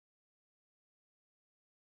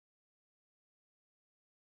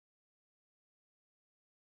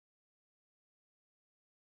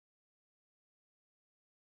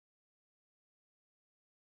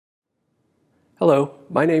Hello,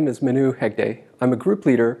 my name is Hegde. I'm a group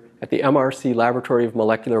leader at the MRC Laboratory of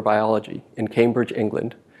Molecular Biology in Cambridge,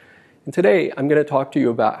 England. And today I'm going to talk to you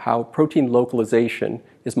about how protein localization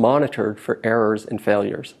is monitored for errors and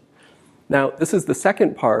failures. Now, this is the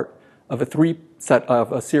second part of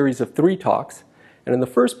a series of 3 talks. And in the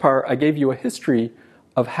first part, I gave you a history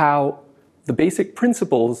of how the basic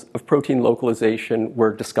principles of protein localization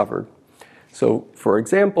were discovered. So, for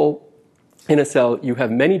example, in a cell, you have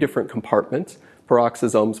many different compartments: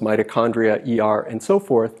 peroxisomes, mitochondria, ER, and so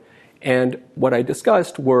forth. And what I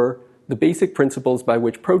discussed were the basic principles by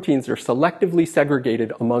which proteins are selectively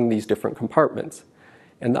segregated among these different compartments.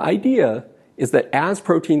 And the idea is that as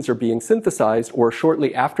proteins are being synthesized, or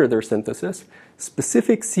shortly after their synthesis,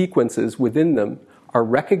 specific sequences within them are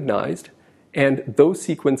recognized, and those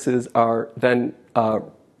sequences are then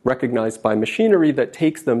recognized by machinery that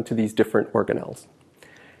takes them to these different organelles.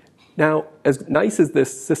 Now, as nice as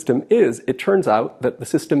this system is, it turns out that the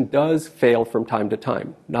system does fail from time to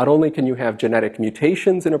time. Not only can you have genetic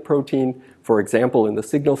mutations in a protein, for example, in the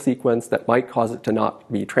signal sequence that might cause it to not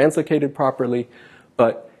be translocated properly,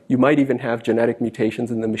 but you might even have genetic mutations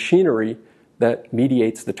in the machinery that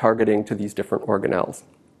mediates the targeting to these different organelles.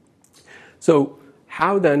 So,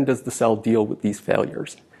 how then does the cell deal with these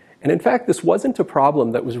failures? And in fact, this wasn't a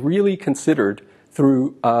problem that was really considered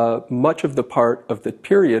through much of the part of the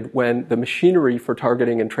period when the machinery for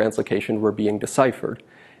targeting and translocation were being deciphered.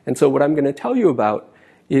 And so what I'm going to tell you about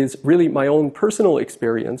is really my own personal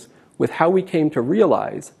experience with how we came to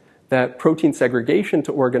realize that protein segregation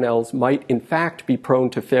to organelles might in fact be prone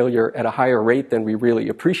to failure at a higher rate than we really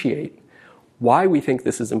appreciate, why we think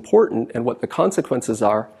this is important and what the consequences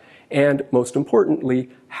are, and most importantly,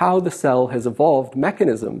 how the cell has evolved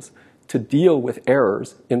mechanisms to deal with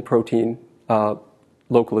errors in protein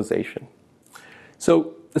localization.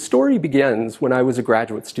 So the story begins when I was a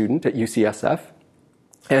graduate student at UCSF.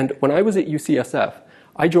 And when I was at UCSF,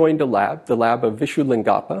 I joined a lab, the lab of Vishu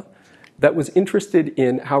Lingappa, that was interested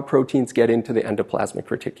in how proteins get into the endoplasmic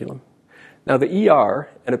reticulum. Now the ER,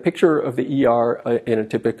 and a picture of the ER in a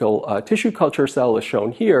typical tissue culture cell is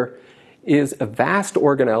shown here, is a vast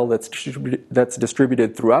organelle that's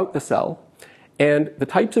distributed throughout the cell. And the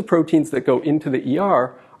types of proteins that go into the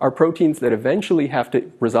ER are proteins that eventually have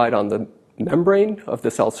to reside on the membrane of the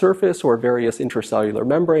cell surface or various intracellular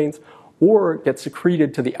membranes, or get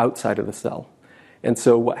secreted to the outside of the cell. And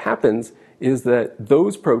so what happens is that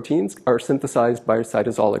those proteins are synthesized by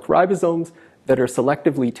cytosolic ribosomes that are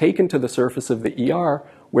selectively taken to the surface of the ER,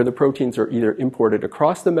 where the proteins are either imported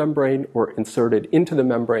across the membrane or inserted into the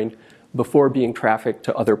membrane before being trafficked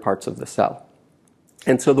to other parts of the cell.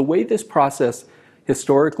 And so the way this process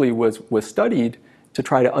historically was studied to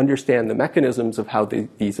try to understand the mechanisms of how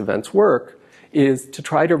these events work is to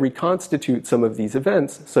try to reconstitute some of these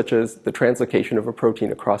events, such as the translocation of a protein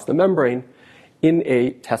across the membrane, in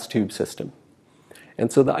a test tube system. And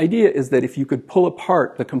so the idea is that if you could pull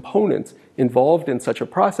apart the components involved in such a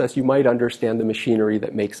process, you might understand the machinery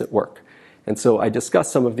that makes it work. And so I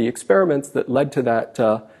discussed some of the experiments that led to that,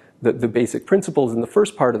 the basic principles in the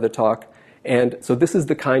first part of the talk. And so this is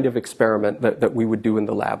the kind of experiment that we would do in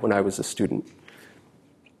the lab when I was a student.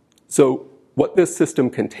 So what this system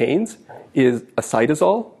contains is a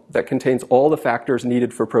cytosol that contains all the factors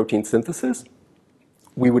needed for protein synthesis.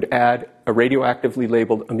 We would add a radioactively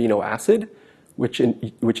labeled amino acid, which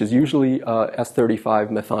is usually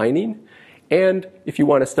S35 methionine. And if you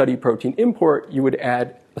want to study protein import, you would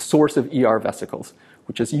add a source of ER vesicles,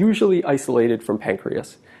 which is usually isolated from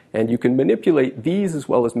pancreas. And you can manipulate these as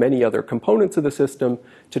well as many other components of the system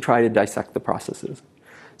to try to dissect the processes.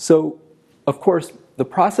 So, of course, the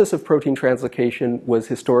process of protein translocation was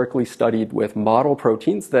historically studied with model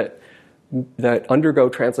proteins that undergo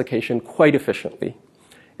translocation quite efficiently.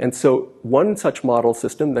 And so one such model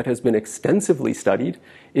system that has been extensively studied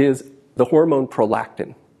is the hormone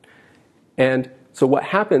prolactin. And so what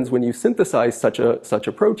happens when you synthesize such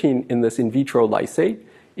a protein in this in vitro lysate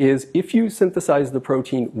is if you synthesize the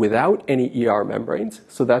protein without any ER membranes,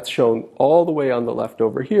 so that's shown all the way on the left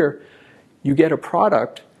over here, you get a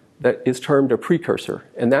product that is termed a precursor.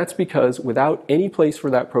 And that's because without any place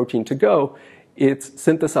for that protein to go, it's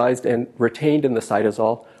synthesized and retained in the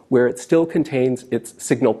cytosol, where it still contains its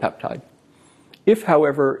signal peptide. If,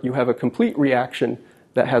 however, you have a complete reaction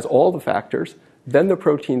that has all the factors, then the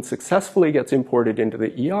protein successfully gets imported into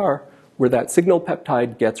the ER, where that signal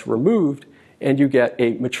peptide gets removed, and you get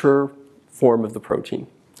a mature form of the protein.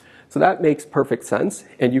 So that makes perfect sense,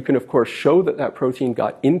 and you can, of course, show that that protein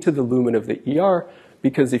got into the lumen of the ER,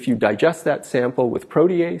 because if you digest that sample with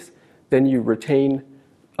protease, then you retain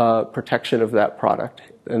protection of that product.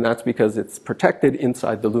 And that's because it's protected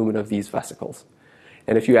inside the lumen of these vesicles.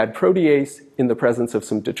 And if you add protease in the presence of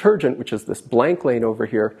some detergent, which is this blank lane over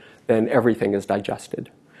here, then everything is digested.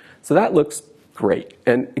 So that looks great.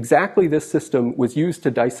 And exactly this system was used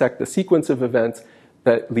to dissect the sequence of events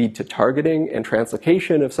that lead to targeting and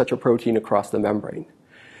translocation of such a protein across the membrane.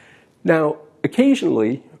 Now,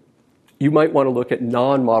 occasionally, you might want to look at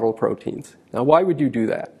non-model proteins. Now, why would you do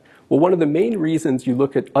that? Well, one of the main reasons you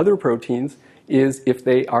look at other proteins is if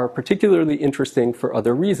they are particularly interesting for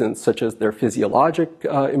other reasons, such as their physiologic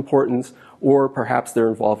importance, or perhaps they're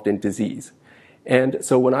involved in disease. And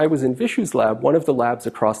so when I was in Vishu's lab, one of the labs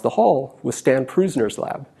across the hall was Stan Prusner's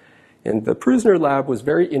lab. And the Prusner lab was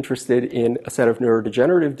very interested in a set of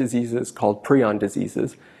neurodegenerative diseases called prion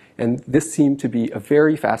diseases. And this seemed to be a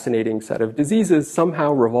very fascinating set of diseases,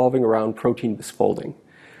 somehow revolving around protein misfolding.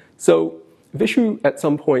 So Vishu, at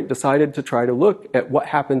some point, decided to try to look at what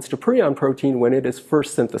happens to prion protein when it is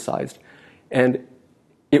first synthesized. And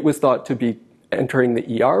it was thought to be entering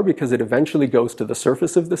the ER because it eventually goes to the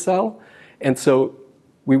surface of the cell. And so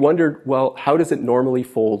we wondered, well, how does it normally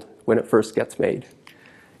fold when it first gets made?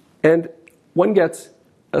 And one gets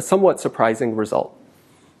a somewhat surprising result.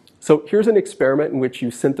 So here's an experiment in which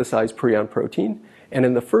you synthesize prion protein. And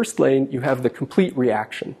in the first lane, you have the complete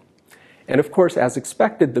reaction. And of course, as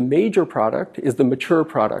expected, the major product is the mature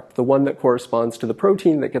product, the one that corresponds to the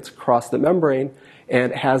protein that gets across the membrane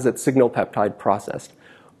and has its signal peptide processed.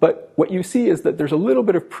 But what you see is that there's a little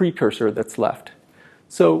bit of precursor that's left.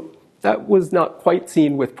 So that was not quite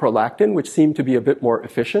seen with prolactin, which seemed to be a bit more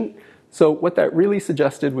efficient. So what that really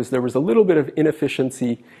suggested was there was a little bit of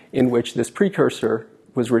inefficiency in which this precursor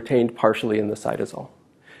was retained partially in the cytosol.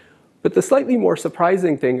 But the slightly more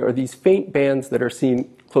surprising thing are these faint bands that are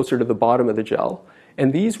seen closer to the bottom of the gel.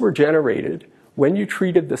 And these were generated when you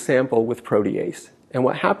treated the sample with protease. And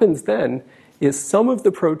what happens then is some of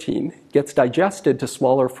the protein gets digested to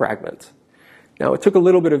smaller fragments. Now, it took a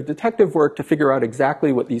little bit of detective work to figure out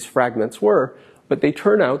exactly what these fragments were, but they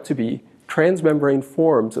turn out to be transmembrane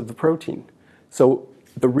forms of the protein. So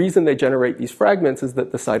the reason they generate these fragments is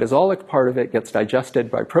that the cytosolic part of it gets digested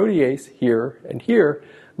by protease here and here,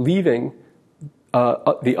 leaving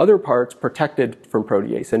the other parts protected from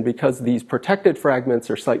protease. And because these protected fragments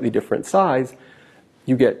are slightly different size,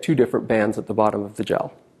 you get two different bands at the bottom of the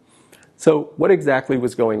gel. So what exactly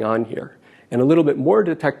was going on here? And a little bit more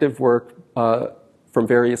detective work from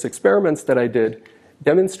various experiments that I did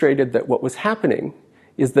demonstrated that what was happening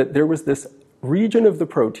is that there was this region of the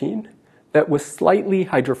protein that was slightly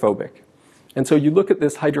hydrophobic. And so you look at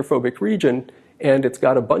this hydrophobic region, and it's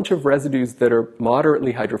got a bunch of residues that are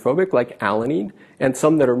moderately hydrophobic, like alanine, and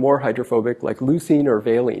some that are more hydrophobic, like leucine or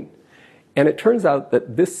valine. And it turns out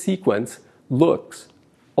that this sequence looks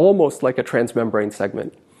almost like a transmembrane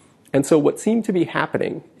segment. And so what seemed to be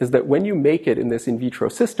happening is that when you make it in this in vitro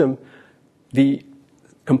system, the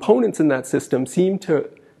components in that system seem to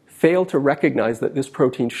fail to recognize that this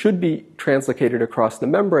protein should be translocated across the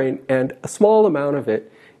membrane, and a small amount of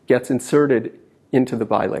it gets inserted into the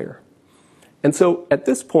bilayer. And so at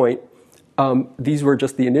this point, these were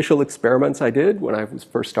just the initial experiments I did when I was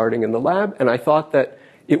first starting in the lab, and I thought that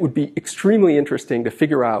it would be extremely interesting to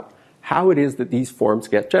figure out how it is that these forms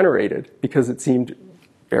get generated, because it seemed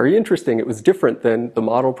very interesting. It was different than the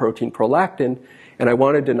model protein prolactin, and I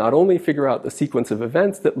wanted to not only figure out the sequence of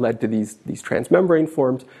events that led to these transmembrane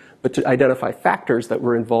forms, but to identify factors that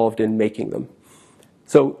were involved in making them.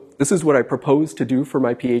 So this is what I proposed to do for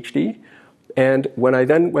my PhD. And when I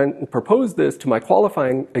then went and proposed this to my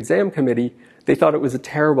qualifying exam committee, they thought it was a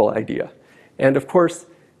terrible idea. And of course,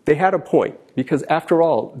 they had a point, because after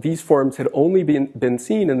all, these forms had only been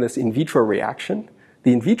seen in this in vitro reaction.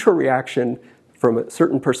 The in vitro reaction, from a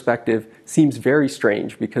certain perspective, seems very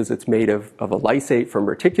strange because it's made of a lysate from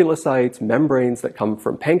reticulocytes, membranes that come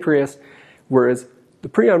from pancreas, whereas the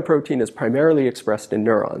prion protein is primarily expressed in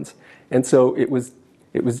neurons. And so it was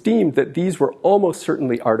deemed that these were almost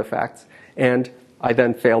certainly artifacts, and I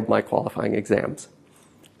then failed my qualifying exams.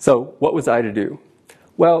 So what was I to do?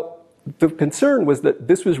 Well, the concern was that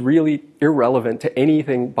this was really irrelevant to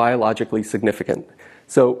anything biologically significant.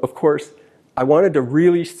 So, of course, I wanted to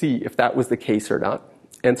really see if that was the case or not.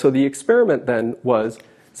 And so the experiment then was,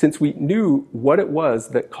 since we knew what it was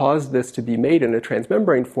that caused this to be made in a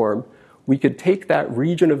transmembrane form, we could take that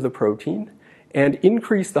region of the protein and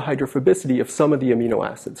increase the hydrophobicity of some of the amino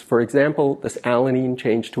acids. For example, this alanine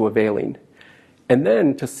changed to a valine. And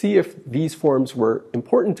then, to see if these forms were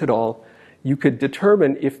important at all, you could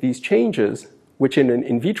determine if these changes, which in an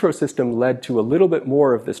in vitro system led to a little bit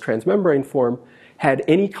more of this transmembrane form, had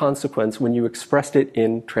any consequence when you expressed it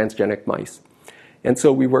in transgenic mice. And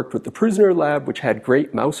so we worked with the Prusner lab, which had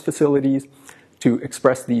great mouse facilities, to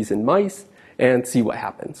express these in mice. and see what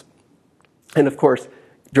happens. And of course,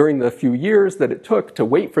 during the few years that it took to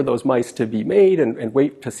wait for those mice to be made and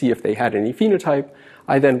wait to see if they had any phenotype,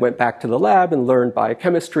 I then went back to the lab and learned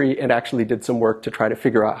biochemistry and actually did some work to try to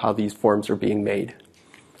figure out how these forms are being made.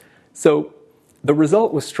 So the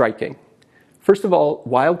result was striking. First of all,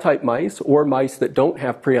 wild-type mice, or mice that don't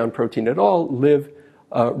have prion protein at all, live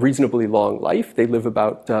a reasonably long life. They live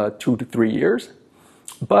about 2 to 3 years.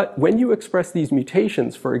 But when you express these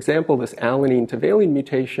mutations, for example, this alanine to valine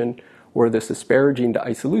mutation or this asparagine to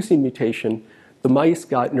isoleucine mutation, the mice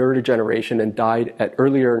got neurodegeneration and died at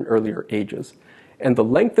earlier and earlier ages. And the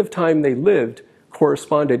length of time they lived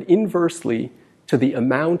corresponded inversely to the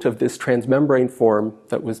amount of this transmembrane form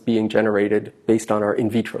that was being generated based on our in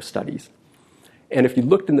vitro studies. And if you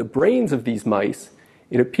looked in the brains of these mice,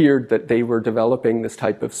 it appeared that they were developing this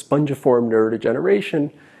type of spongiform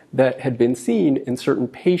neurodegeneration that had been seen in certain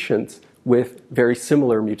patients with very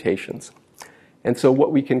similar mutations. And so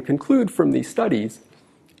what we can conclude from these studies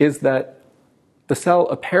is that the cell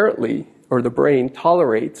apparently, or the brain,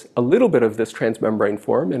 tolerates a little bit of this transmembrane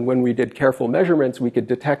form, and when we did careful measurements, we could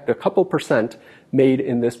detect a couple % made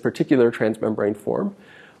in this particular transmembrane form.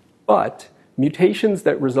 But mutations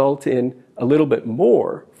that result in a little bit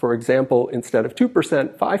more, for example, instead of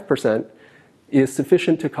 2%, 5%, is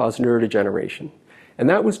sufficient to cause neurodegeneration. And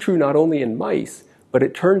that was true not only in mice, but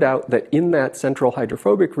it turned out that in that central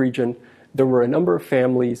hydrophobic region, there were a number of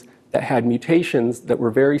families that had mutations that were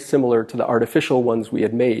very similar to the artificial ones we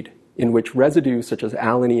had made, in which residues such as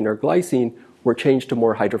alanine or glycine were changed to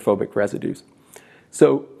more hydrophobic residues.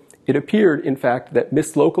 So it appeared, in fact, that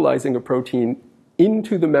mislocalizing a protein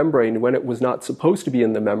into the membrane when it was not supposed to be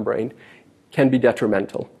in the membrane can be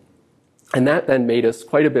detrimental. And that then made us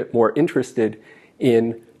quite a bit more interested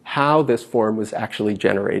in how this form was actually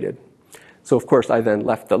generated. So of course I then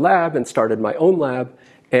left the lab and started my own lab,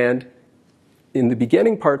 and in the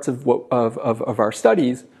beginning parts of our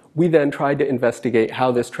studies, we then tried to investigate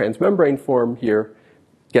how this transmembrane form here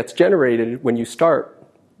gets generated when you start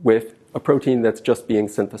with a protein that's just being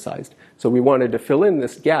synthesized. So we wanted to fill in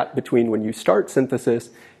this gap between when you start synthesis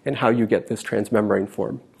and how you get this transmembrane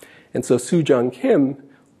form. And so Soo-Jung Kim,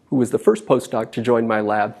 who was the first postdoc to join my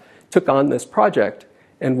lab, took on this project.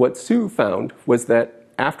 And what Sue found was that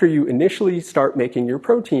after you initially start making your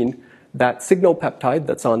protein, that signal peptide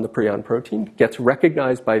that's on the prion protein gets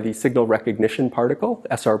recognized by the signal recognition particle,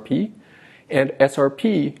 SRP. And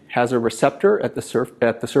SRP has a receptor at the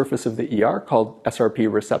surface of the ER called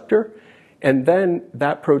SRP receptor. And then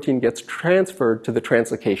that protein gets transferred to the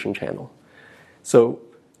translocation channel. So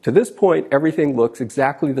to this point, everything looks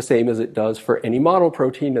exactly the same as it does for any model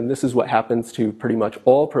protein. And this is what happens to pretty much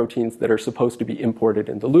all proteins that are supposed to be imported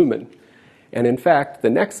in the lumen. And in fact, the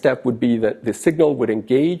next step would be that the signal would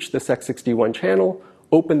engage the Sec61 channel,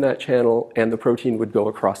 open that channel, and the protein would go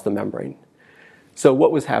across the membrane. So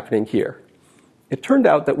what was happening here? It turned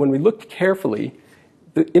out that when we looked carefully,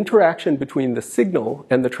 the interaction between the signal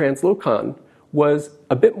and the translocon was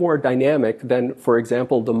a bit more dynamic than, for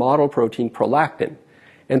example, the model protein prolactin.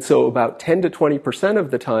 And so about 10 to 20%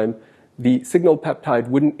 of the time, the signal peptide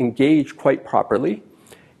wouldn't engage quite properly.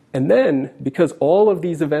 And then, because all of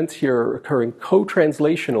these events here are occurring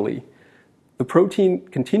co-translationally, the protein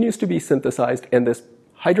continues to be synthesized, and this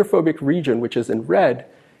hydrophobic region, which is in red,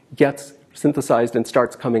 gets synthesized and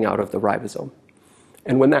starts coming out of the ribosome.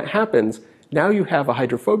 And when that happens, now you have a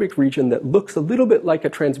hydrophobic region that looks a little bit like a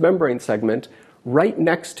transmembrane segment right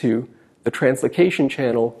next to the translocation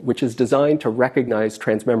channel, which is designed to recognize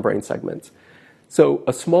transmembrane segments. So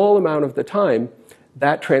a small amount of the time,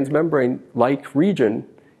 that transmembrane-like region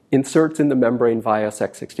inserts in the membrane via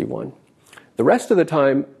Sec61. The rest of the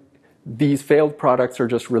time, these failed products are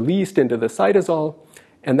just released into the cytosol,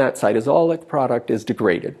 and that cytosolic product is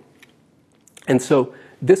degraded. And so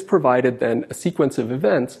this provided then a sequence of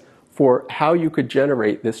events for how you could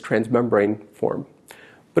generate this transmembrane form.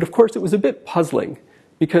 But of course, it was a bit puzzling,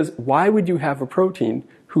 because why would you have a protein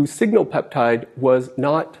whose signal peptide was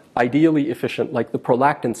not ideally efficient like the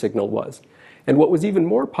prolactin signal was? And what was even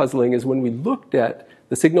more puzzling is when we looked at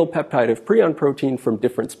the signal peptide of prion protein from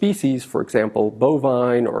different species, for example,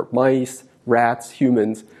 bovine or mice, rats,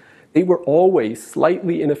 humans, they were always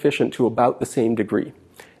slightly inefficient to about the same degree.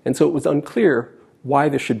 And so it was unclear why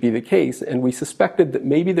this should be the case, and we suspected that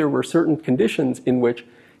maybe there were certain conditions in which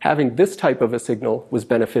having this type of a signal was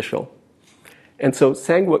beneficial. And so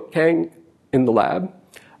Sang-Wook Kang in the lab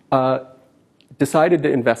decided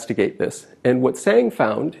to investigate this. And what Sang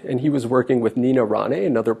found, and he was working with Nina Rane,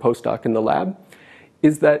 another postdoc in the lab,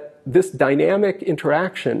 is that this dynamic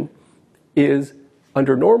interaction is,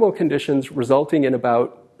 under normal conditions, resulting in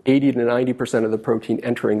about 80 to 90% of the protein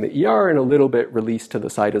entering the ER and a little bit released to the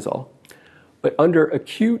cytosol. But under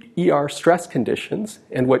acute ER stress conditions,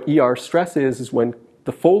 and what ER stress is when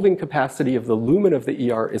the folding capacity of the lumen of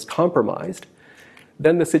the ER is compromised,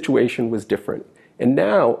 then the situation was different. And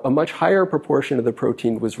now a much higher proportion of the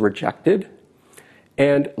protein was rejected,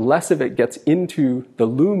 and less of it gets into the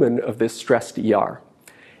lumen of this stressed ER.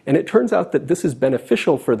 And it turns out that this is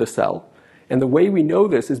beneficial for the cell. And the way we know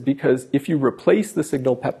this is because if you replace the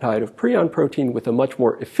signal peptide of prion protein with a much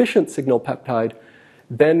more efficient signal peptide,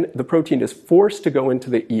 then the protein is forced to go into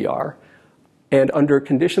the ER, and under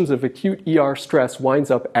conditions of acute ER stress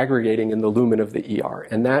winds up aggregating in the lumen of the ER,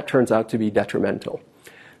 and that turns out to be detrimental.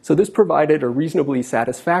 So this provided a reasonably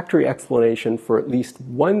satisfactory explanation for at least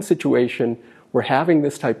one situation where having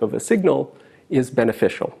this type of a signal is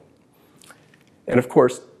beneficial. And of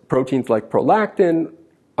course, proteins like prolactin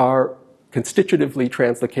are constitutively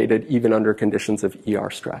translocated even under conditions of ER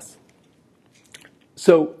stress.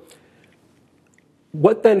 So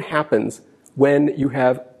what then happens when you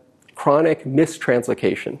have chronic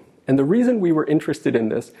mistranslocation? And the reason we were interested in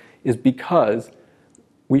this is because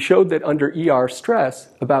we showed that under ER stress,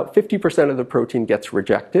 about 50% of the protein gets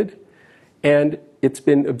rejected. And it's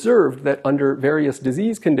been observed that under various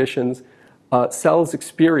disease conditions, cells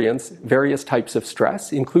experience various types of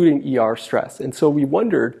stress, including ER stress. And so we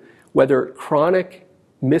wondered whether chronic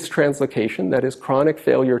mistranslocation, that is chronic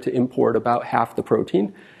failure to import about half the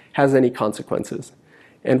protein, has any consequences.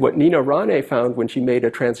 And what Nina Rane found when she made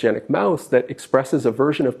a transgenic mouse that expresses a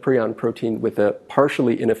version of prion protein with a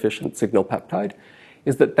partially inefficient signal peptide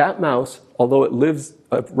is that that mouse, although it lives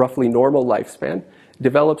a roughly normal lifespan,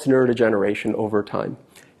 develops neurodegeneration over time.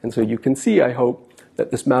 And so you can see, I hope, that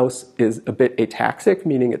this mouse is a bit ataxic,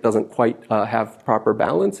 meaning it doesn't quite have proper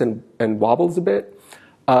balance and wobbles a bit.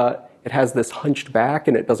 It has this hunched back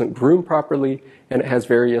and it doesn't groom properly, and it has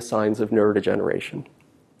various signs of neurodegeneration.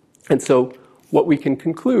 And so what we can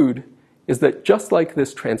conclude is that just like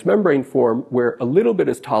this transmembrane form, where a little bit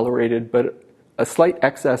is tolerated but a slight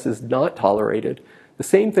excess is not tolerated, the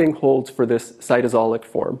same thing holds for this cytosolic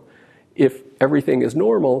form. If everything is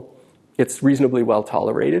normal, it's reasonably well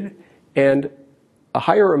tolerated, and a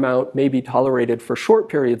higher amount may be tolerated for short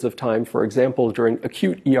periods of time, for example, during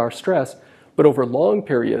acute ER stress, but over long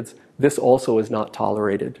periods, this also is not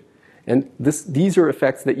tolerated. And these are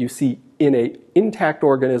effects that you see in an intact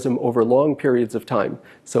organism over long periods of time.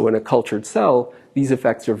 So in a cultured cell, these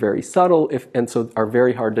effects are very subtle and so are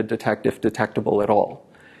very hard to detect if detectable at all.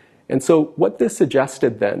 And so what this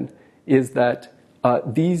suggested then is that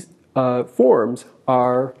these forms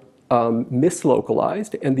are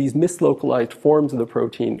mislocalized, and these mislocalized forms of the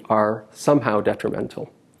protein are somehow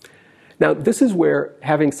detrimental. Now, this is where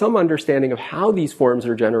having some understanding of how these forms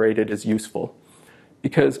are generated is useful,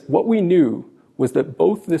 because what we knew was that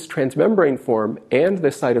both this transmembrane form and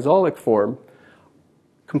this cytosolic form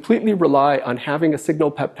completely rely on having a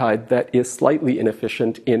signal peptide that is slightly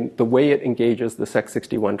inefficient in the way it engages the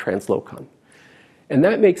Sec61 translocon. And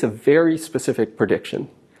that makes a very specific prediction,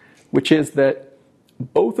 which is that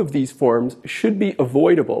both of these forms should be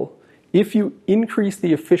avoidable if you increase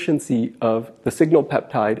the efficiency of the signal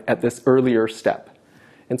peptide at this earlier step.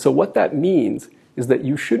 And so what that means is that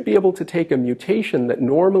you should be able to take a mutation that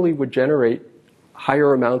normally would generate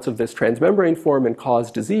higher amounts of this transmembrane form and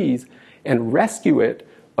cause disease and rescue it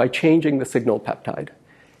by changing the signal peptide.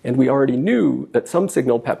 And we already knew that some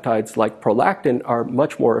signal peptides like prolactin are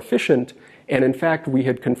much more efficient. And in fact, we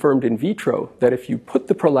had confirmed in vitro that if you put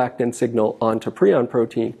the prolactin signal onto prion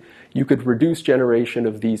protein, you could reduce generation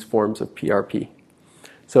of these forms of PRP.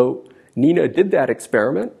 So Nina did that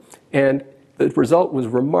experiment, and the result was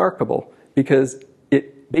remarkable because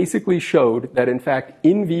it basically showed that in fact,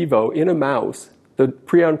 in vivo, in a mouse, the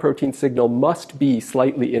prion protein signal must be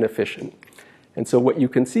slightly inefficient. And so what you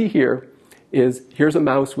can see here is here's a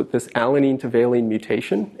mouse with this alanine to valine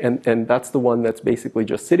mutation, and that's the one that's basically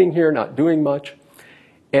just sitting here, not doing much.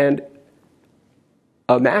 And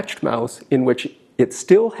a matched mouse in which it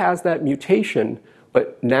still has that mutation,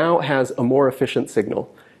 but now has a more efficient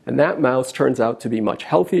signal. And that mouse turns out to be much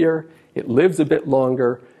healthier, it lives a bit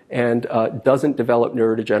longer, and doesn't develop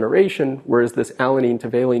neurodegeneration, whereas this alanine to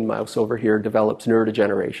valine mouse over here develops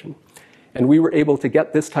neurodegeneration. And we were able to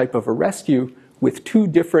get this type of a rescue with two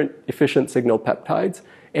different efficient signal peptides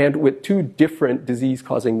and with two different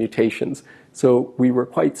disease-causing mutations. So we were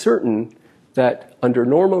quite certain that under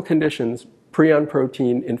normal conditions, prion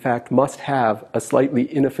protein, in fact, must have a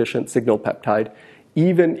slightly inefficient signal peptide,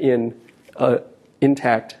 even in an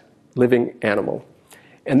intact living animal.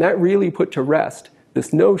 And that really put to rest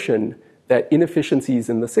this notion that inefficiencies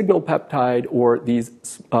in the signal peptide or these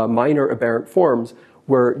minor aberrant forms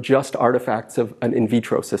were just artifacts of an in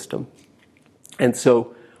vitro system. And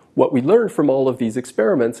so what we learned from all of these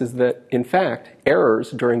experiments is that, in fact,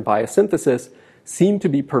 errors during biosynthesis seem to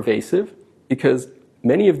be pervasive because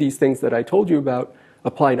many of these things that I told you about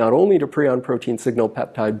apply not only to prion protein signal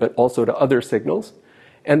peptide, but also to other signals,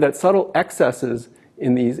 and that subtle excesses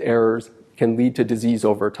in these errors can lead to disease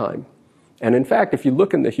over time. And in fact, if you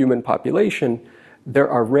look in the human population, there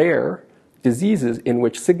are rare diseases in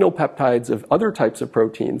which signal peptides of other types of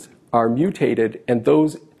proteins are mutated, and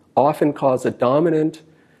those often cause a dominant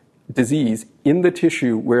disease in the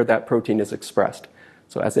tissue where that protein is expressed.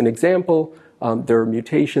 So as an example, there are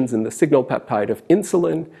mutations in the signal peptide of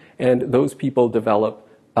insulin, and those people develop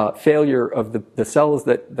failure of the cells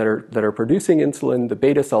that are producing insulin, the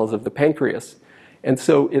beta cells of the pancreas. And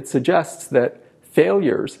so it suggests that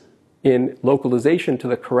failures in localization to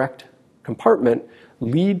the correct compartment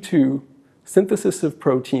lead to synthesis of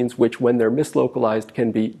proteins which, when they're mislocalized,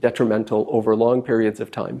 can be detrimental over long periods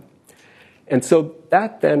of time. And so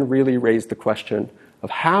that then really raised the question of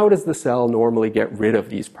how does the cell normally get rid of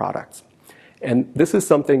these products? And this is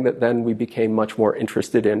something that then we became much more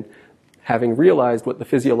interested in, having realized what the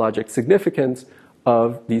physiologic significance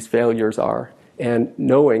of these failures are, and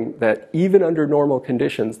knowing that even under normal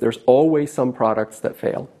conditions, there's always some products that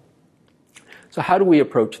fail. So how do we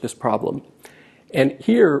approach this problem? And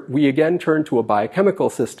here we again turn to a biochemical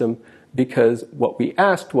system, because what we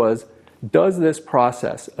asked was, does this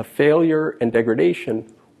process of failure and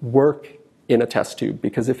degradation work in a test tube?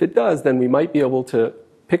 Because if it does, then we might be able to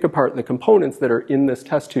pick apart the components that are in this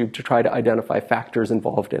test tube to try to identify factors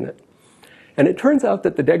involved in it. And it turns out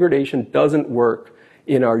that the degradation doesn't work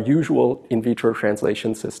in our usual in vitro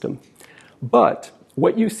translation system. But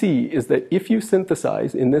what you see is that if you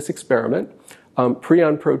synthesize in this experiment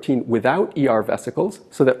prion protein without ER vesicles,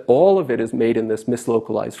 so that all of it is made in this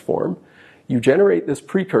mislocalized form, you generate this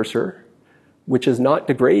precursor, which is not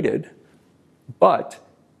degraded, but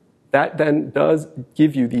that then does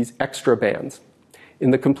give you these extra bands. In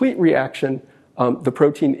the complete reaction, the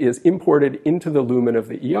protein is imported into the lumen of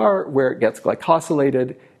the ER, where it gets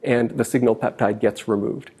glycosylated and the signal peptide gets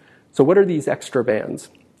removed. So what are these extra bands?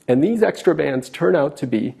 And these extra bands turn out to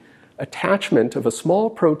be attachment of a small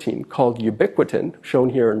protein called ubiquitin, shown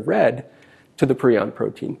here in red, to the prion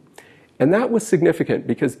protein. And that was significant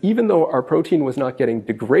because even though our protein was not getting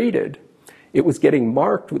degraded, it was getting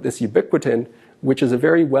marked with this ubiquitin, which is a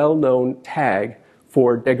very well-known tag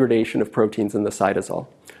for degradation of proteins in the cytosol.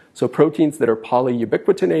 So proteins that are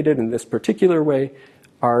polyubiquitinated in this particular way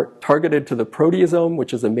are targeted to the proteasome,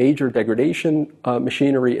 which is a major degradation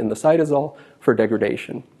machinery in the cytosol for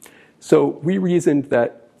degradation. So we reasoned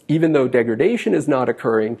that even though degradation is not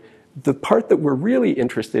occurring, the part that we're really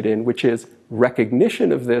interested in, which is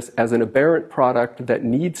recognition of this as an aberrant product that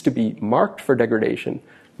needs to be marked for degradation,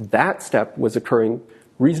 that step was occurring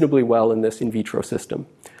reasonably well in this in vitro system.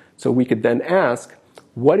 So we could then ask,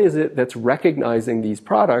 what is it that's recognizing these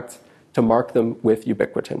products to mark them with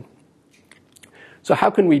ubiquitin? So how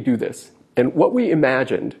can we do this? And what we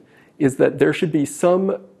imagined is that there should be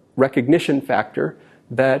some recognition factor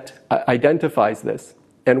that identifies this.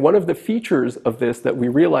 And one of the features of this that we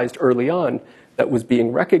realized early on that was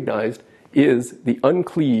being recognized is the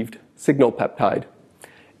uncleaved signal peptide.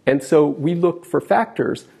 And so we looked for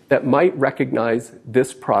factors that might recognize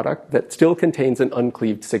this product that still contains an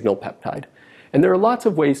uncleaved signal peptide. And there are lots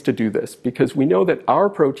of ways to do this, because we know that our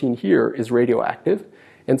protein here is radioactive.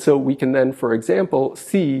 And so we can then, for example,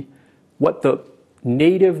 see what the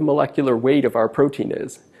native molecular weight of our protein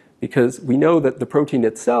is. Because we know that the protein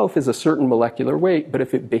itself is a certain molecular weight, but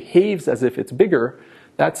if it behaves as if it's bigger,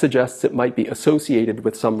 that suggests it might be associated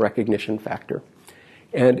with some recognition factor.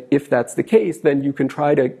 And if that's the case, then you can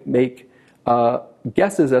try to make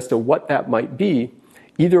guesses as to what that might be,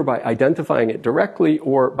 either by identifying it directly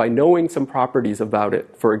or by knowing some properties about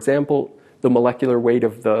it. For example, the molecular weight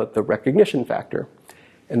of the recognition factor.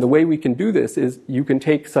 And the way we can do this is you can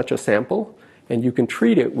take such a sample and you can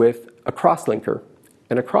treat it with a crosslinker.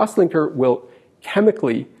 And a crosslinker will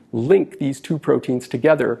chemically link these two proteins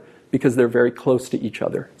together because they're very close to each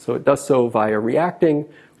other. So it does so via reacting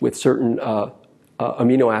with certain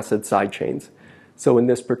amino acid side chains. So in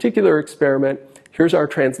this particular experiment, here's our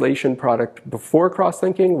translation product before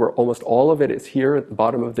cross-linking, where almost all of it is here at the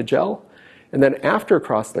bottom of the gel. And then after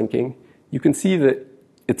cross-linking, you can see that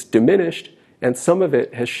it's diminished, and some of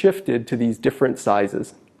it has shifted to these different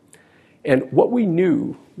sizes. And what we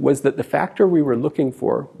knew was that the factor we were looking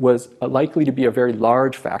for was likely to be a very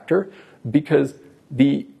large factor, because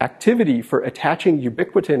the activity for attaching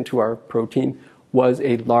ubiquitin to our protein was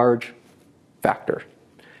a large factor.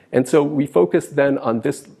 And so we focused then on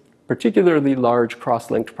this particularly large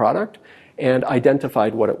cross-linked product and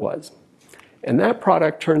identified what it was. And that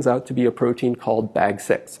product turns out to be a protein called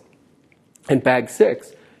BAG6. And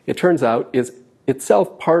BAG6, it turns out, is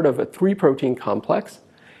itself part of a 3-protein complex,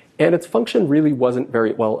 and its function really wasn't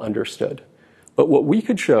very well understood. But what we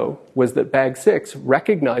could show was that BAG6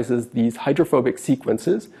 recognizes these hydrophobic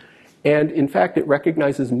sequences, and in fact it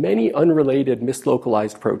recognizes many unrelated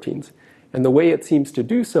mislocalized proteins. And the way it seems to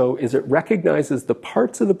do so is it recognizes the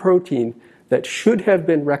parts of the protein that should have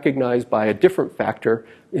been recognized by a different factor,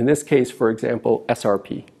 in this case, for example,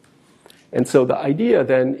 SRP. And so the idea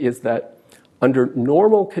then is that under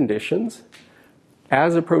normal conditions,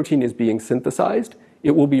 as a protein is being synthesized,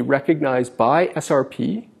 it will be recognized by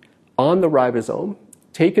SRP on the ribosome,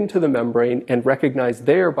 taken to the membrane, and recognized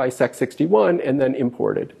there by Sec61 and then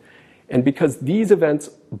imported. And because these events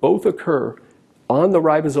both occur on the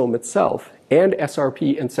ribosome itself and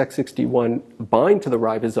SRP and Sec61 bind to the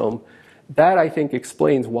ribosome, that I think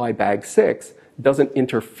explains why BAG6 doesn't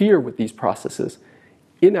interfere with these processes.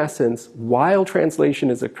 In essence, while translation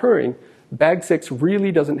is occurring, BAG6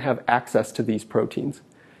 really doesn't have access to these proteins.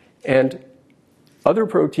 And other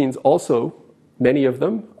proteins also, many of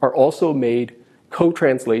them, are also made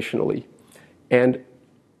co-translationally. And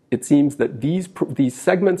it seems that these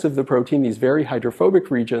segments of the protein, these very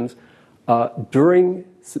hydrophobic regions, during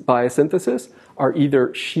biosynthesis are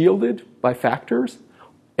either shielded by factors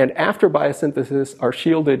and after biosynthesis are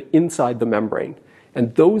shielded inside the membrane.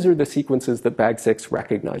 And those are the sequences that BAG6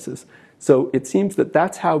 recognizes. So it seems that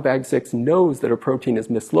that's how BAG6 knows that a protein is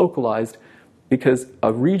mislocalized, because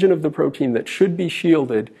a region of the protein that should be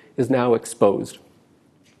shielded is now exposed.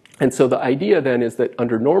 And so the idea then is that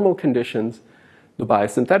under normal conditions, the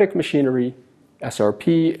biosynthetic machinery,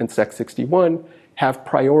 SRP and Sec61, have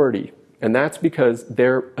priority. And that's because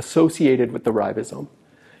they're associated with the ribosome.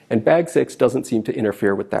 And BAG6 doesn't seem to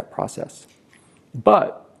interfere with that process.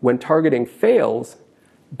 But when targeting fails,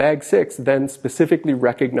 BAG6 then specifically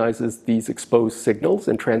recognizes these exposed signals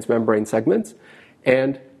in transmembrane segments,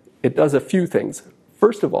 and it does a few things.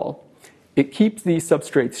 First of all, it keeps these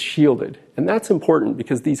substrates shielded. And that's important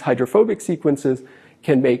because these hydrophobic sequences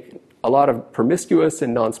can make a lot of promiscuous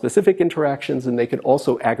and nonspecific interactions, and they can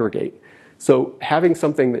also aggregate. So having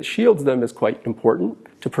something that shields them is quite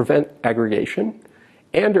important to prevent aggregation.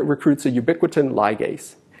 And it recruits a ubiquitin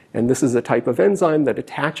ligase. And this is a type of enzyme that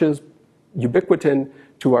attaches ubiquitin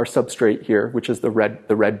to our substrate here, which is the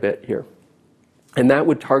red bit here. And that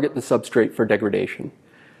would target the substrate for degradation.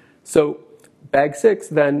 So BAG6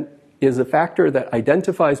 then is a factor that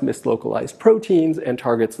identifies mislocalized proteins and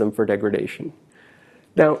targets them for degradation.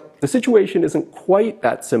 Now, the situation isn't quite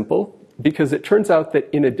that simple, because it turns out that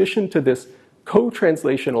in addition to this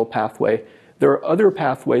co-translational pathway, there are other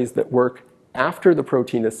pathways that work after the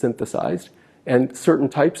protein is synthesized, and certain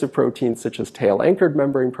types of proteins, such as tail-anchored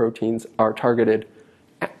membrane proteins, are targeted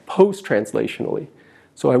post-translationally.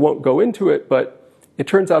 So I won't go into it, but it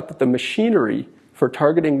turns out that the machinery for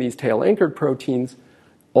targeting these tail-anchored proteins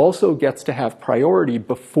also gets to have priority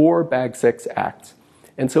before BAG6 acts.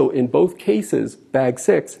 And so in both cases,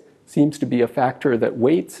 BAG6 seems to be a factor that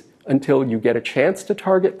waits until you get a chance to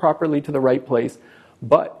target properly to the right place,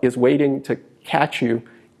 but is waiting to catch you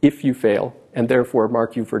if you fail, and therefore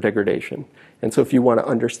mark you for degradation. And so if you want to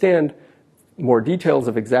understand more details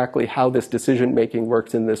of exactly how this decision-making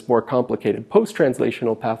works in this more complicated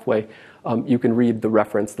post-translational pathway, you can read the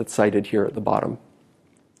reference that's cited here at the bottom.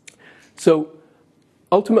 So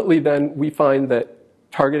ultimately then, we find that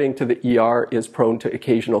targeting to the ER is prone to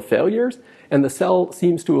occasional failures, and the cell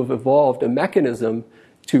seems to have evolved a mechanism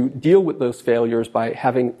to deal with those failures by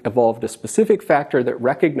having evolved a specific factor that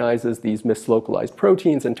recognizes these mislocalized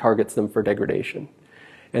proteins and targets them for degradation.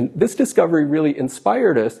 And this discovery really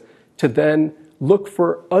inspired us to then look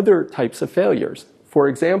for other types of failures. For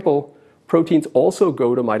example, proteins also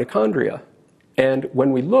go to mitochondria. And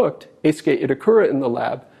when we looked, Eisuke Itakura in the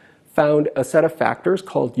lab found a set of factors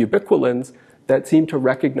called ubiquilins that seem to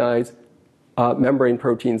recognize membrane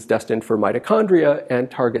proteins destined for mitochondria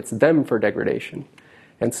and targets them for degradation.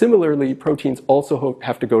 And similarly, proteins also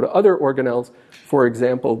have to go to other organelles, for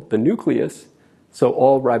example, the nucleus. So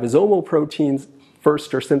all ribosomal proteins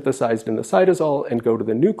first are synthesized in the cytosol and go to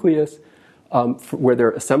the nucleus, where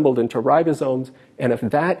they're assembled into ribosomes. And if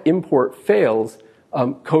that import fails,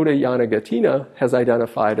 Kota Yanagatina has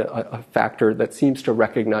identified a factor that seems to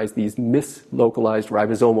recognize these mislocalized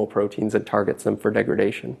ribosomal proteins and targets them for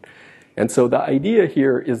degradation. And so the idea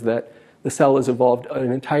here is that the cell has evolved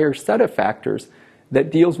an entire set of factors that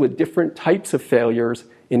deals with different types of failures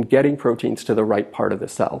in getting proteins to the right part of the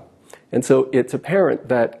cell. And so it's apparent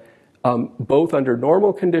that both under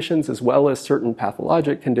normal conditions as well as certain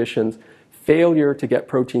pathologic conditions, failure to get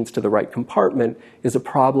proteins to the right compartment is a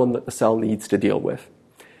problem that the cell needs to deal with.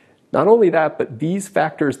 Not only that, but these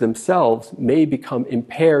factors themselves may become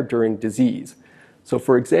impaired during disease. So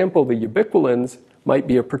for example, the ubiquitins might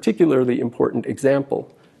be a particularly important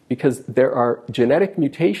example because there are genetic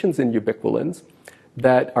mutations in ubiquitins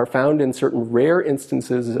that are found in certain rare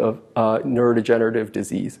instances of neurodegenerative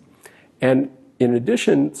disease. And in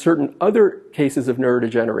addition, certain other cases of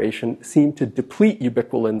neurodegeneration seem to deplete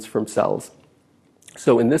ubiquitins from cells.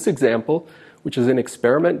 So in this example, which is an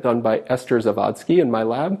experiment done by Esther Zavadsky in my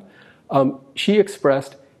lab, she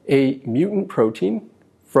expressed a mutant protein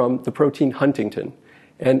from the protein Huntington.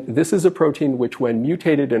 And this is a protein which, when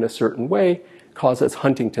mutated in a certain way, causes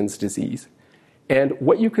Huntington's disease. And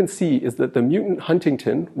what you can see is that the mutant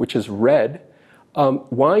Huntington, which is red,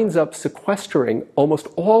 winds up sequestering almost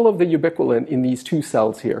all of the ubiquitin in these two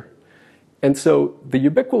cells here. And so the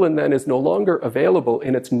ubiquitin then is no longer available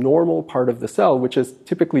in its normal part of the cell, which is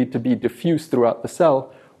typically to be diffused throughout the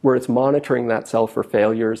cell, where it's monitoring that cell for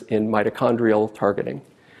failures in mitochondrial targeting.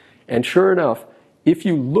 And sure enough, if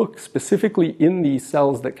you look specifically in these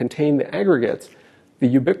cells that contain the aggregates,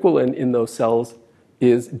 the ubiquitin in those cells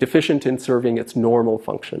is deficient in serving its normal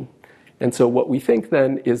function. And so what we think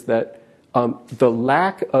then is that the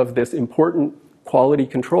lack of this important quality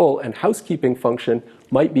control and housekeeping function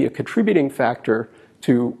might be a contributing factor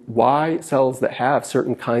to why cells that have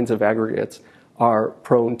certain kinds of aggregates are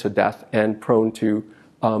prone to death and prone to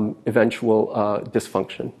eventual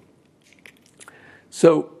dysfunction.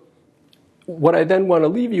 So what I then want to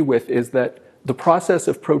leave you with is that the process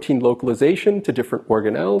of protein localization to different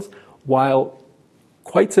organelles, while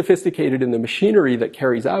quite sophisticated in the machinery that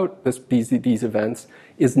carries out these events,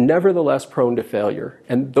 is nevertheless prone to failure.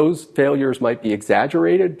 And those failures might be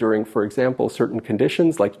exaggerated during, for example, certain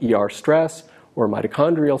conditions like ER stress or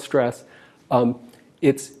mitochondrial stress.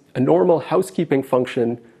 It's a normal housekeeping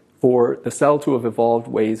function for the cell to have evolved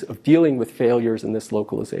ways of dealing with failures in this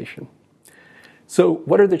localization. So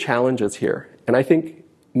what are the challenges here? And I think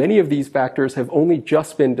many of these factors have only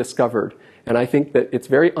just been discovered. And I think that it's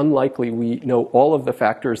very unlikely we know all of the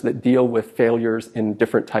factors that deal with failures in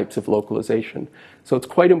different types of localization. So it's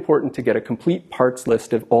quite important to get a complete parts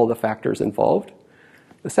list of all the factors involved.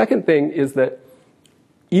 The second thing is that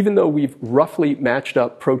even though we've roughly matched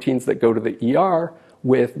up proteins that go to the ER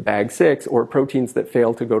with BAG6 or proteins that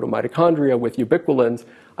fail to go to mitochondria with ubiquitins,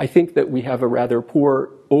 I think that we have a rather poor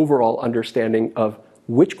overall understanding of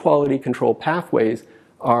which quality control pathways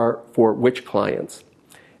are for which clients.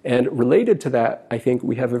 And related to that, I think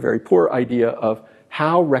we have a very poor idea of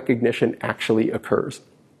how recognition actually occurs.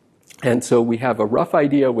 And so we have a rough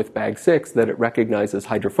idea with BAG6 that it recognizes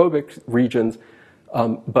hydrophobic regions,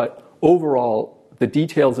 but overall, the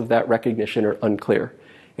details of that recognition are unclear.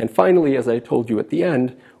 And finally, as I told you at the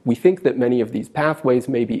end, we think that many of these pathways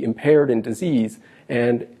may be impaired in disease,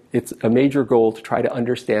 and it's a major goal to try to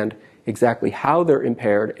understand exactly how they're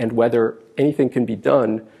impaired and whether anything can be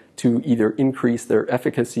done to either increase their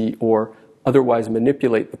efficacy or otherwise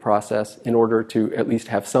manipulate the process in order to at least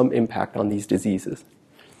have some impact on these diseases.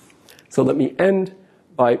 So let me end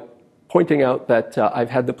by pointing out that I've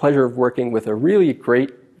had the pleasure of working with a really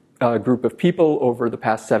great group of people over the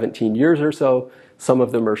past 17 years or so. Some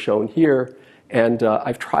of them are shown here. And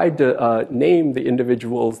I've tried to name the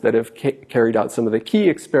individuals that have carried out some of the key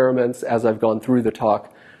experiments as I've gone through the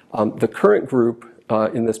talk. The current group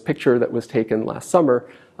in this picture that was taken last summer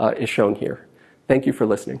is shown here. Thank you for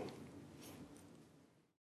listening.